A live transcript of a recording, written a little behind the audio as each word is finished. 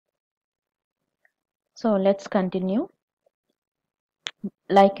So let's continue.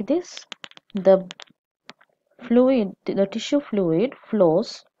 Like this, the tissue fluid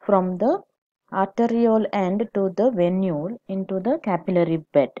flows from the arteriole end to the venule into the capillary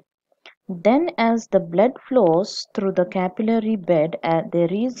bed. Then as the blood flows through the capillary bed,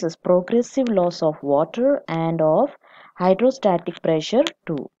 there is a progressive loss of water and of hydrostatic pressure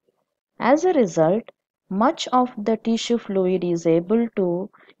too. As a result, much of the tissue fluid is able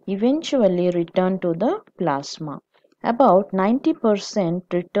to eventually return to the plasma. About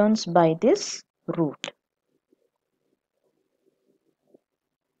 90% returns by this route.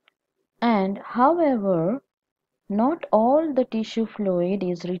 And however, not all the tissue fluid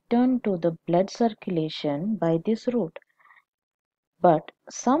is returned to the blood circulation by this route, but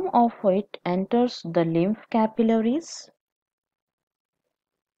some of it enters the lymph capillaries,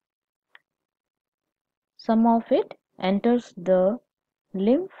 some of it enters the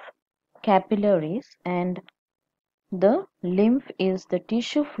lymph capillaries, and the lymph is the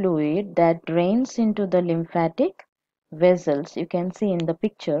tissue fluid that drains into the lymphatic vessels, you can see in the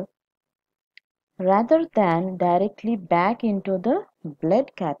picture, rather than directly back into the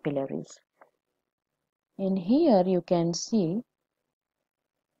blood capillaries. In here you can see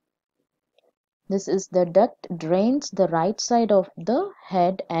this is the duct drains the right side of the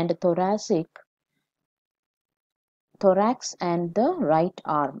head and thorax and the right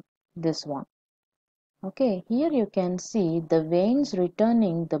arm, this one. Okay, here you can see the veins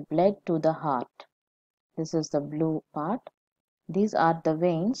returning the blood to the heart. This is the blue part. These are the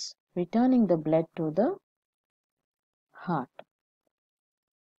veins returning the blood to the heart.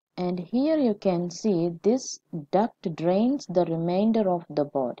 And here you can see this duct drains the remainder of the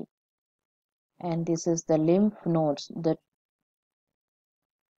body. And this is the lymph nodes.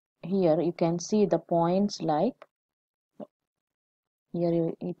 Here you can see the points like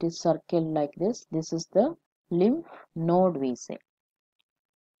here it is circled like this. This is the lymph node we say.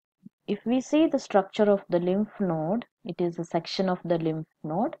 If we see the structure of the lymph node, it is a section of the lymph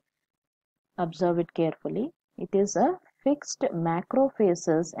node. Observe it carefully. It is a fixed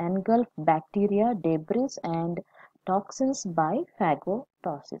macrophages engulf bacteria, debris and toxins by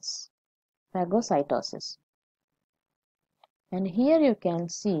phagocytosis. And here you can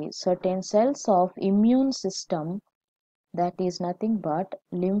see certain cells of immune system, that is nothing but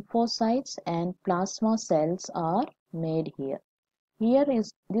lymphocytes and plasma cells are made here.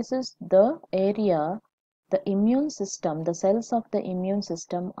 This is the area the immune system, the cells of the immune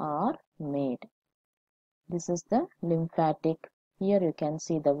system are made. This is the lymphatic. Here you can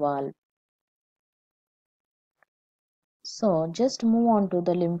see the valve. So just move on to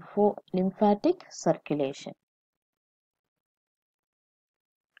the lymphatic circulation.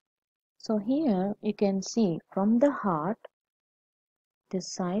 So here you can see from the heart, this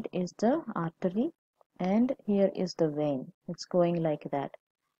side is the artery and here is the vein. It's going like that.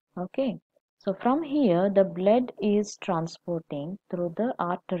 Okay. So from here the blood is transporting through the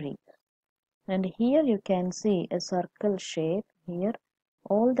artery. And here you can see a circle shape here.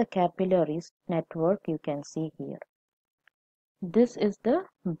 All the capillaries network you can see here. This is the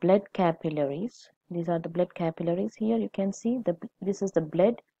blood capillaries. These are the blood capillaries. Here you can see this is the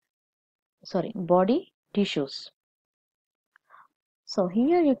body tissues. So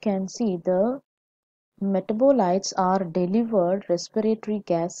here you can see the metabolites are delivered, respiratory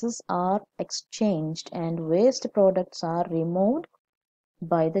gases are exchanged, and waste products are removed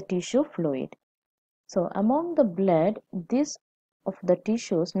by the tissue fluid. So among the blood, this of the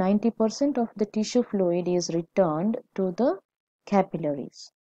tissues, 90% of the tissue fluid is returned to the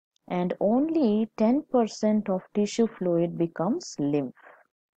capillaries, and only 10% of tissue fluid becomes lymph.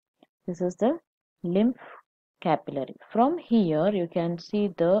 This is the lymph capillary. From here you can see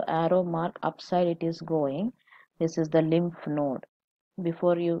the arrow mark upside it is going. This is the lymph node.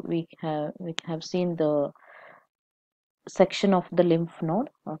 Before we have seen the section of the lymph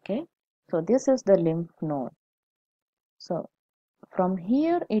node. Okay, so this is the lymph node. So from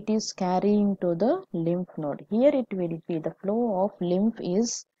here it is carrying to the lymph node. Here it will be the flow of lymph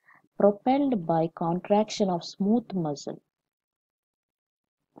is propelled by contraction of smooth muscle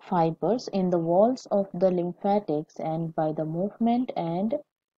fibers in the walls of the lymphatics and by the movement and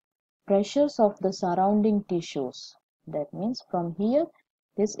pressures of the surrounding tissues. That means from here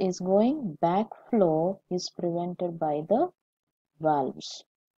this is going, backflow is prevented by the valves.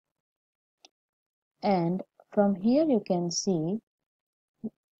 And from here you can see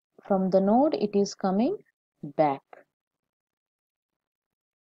from the node it is coming back.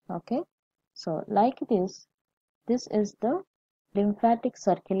 Okay, so like this is the lymphatic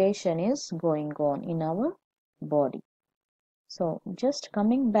circulation is going on in our body. So just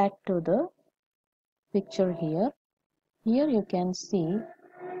coming back to the picture here. Here you can see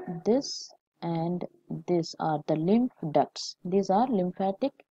this and this are the lymph ducts. These are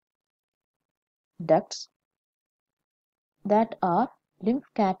lymphatic ducts that are lymph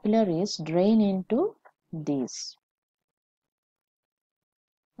capillaries drain into these.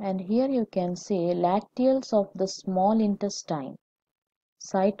 And here you can see lacteals of the small intestine,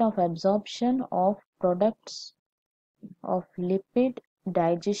 site of absorption of products of lipid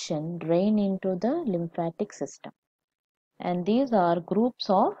digestion, drain into the lymphatic system. And these are groups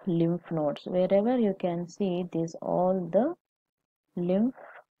of lymph nodes. Wherever you can see these all the lymph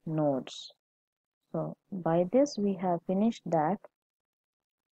nodes. So by this we have finished that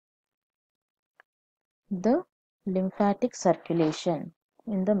the lymphatic circulation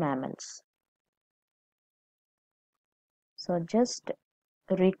in the mammals. So just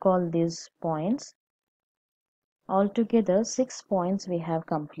recall these points. Altogether 6 points we have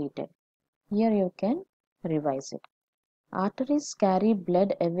completed. Here you can revise it. Arteries carry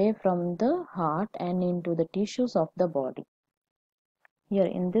blood away from the heart and into the tissues of the body. Here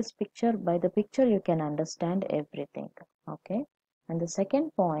in this picture, by the picture you can understand everything. Okay. And the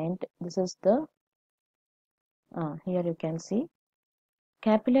second point, this is the, here you can see,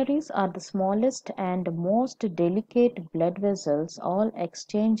 capillaries are the smallest and most delicate blood vessels. All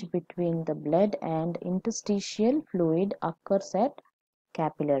exchange between the blood and interstitial fluid occurs at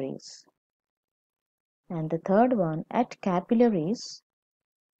capillaries. And the third one, at capillaries,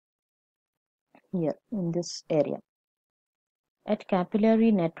 here in this area. At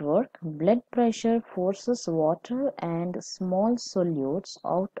capillary network, blood pressure forces water and small solutes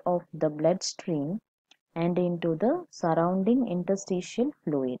out of the bloodstream and into the surrounding interstitial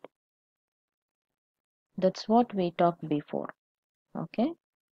fluid. That's what we talked before. Okay.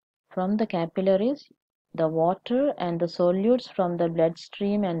 From the capillaries, the water and the solutes from the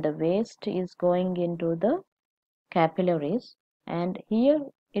bloodstream and the waste is going into the capillaries, and here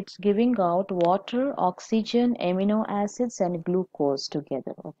it's giving out water, oxygen, amino acids and glucose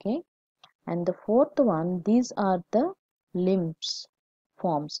together. Okay. And the fourth one, these are the lymphs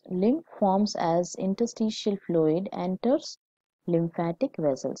forms. Lymph forms as interstitial fluid enters lymphatic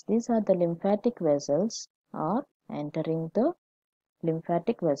vessels. These are the lymphatic vessels are entering the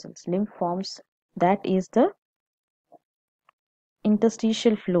lymphatic vessels. Lymph forms, that is the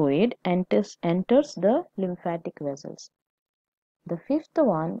interstitial fluid enters the lymphatic vessels. The fifth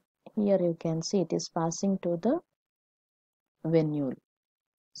one, here you can see it is passing to the venule.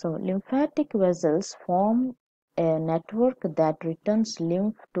 So lymphatic vessels form a network that returns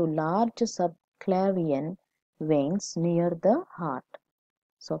lymph to large subclavian veins near the heart.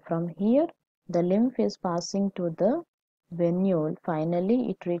 So from here the lymph is passing to the venule. Finally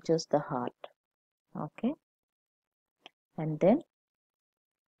it reaches the heart. Okay. And then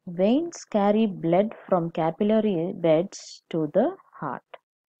veins carry blood from capillary beds to the heart.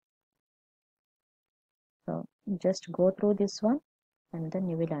 So just go through this one and then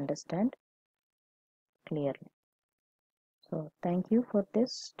you will understand clearly. So thank you for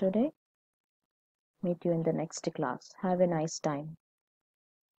this today. Meet you in the next class. Have a nice time.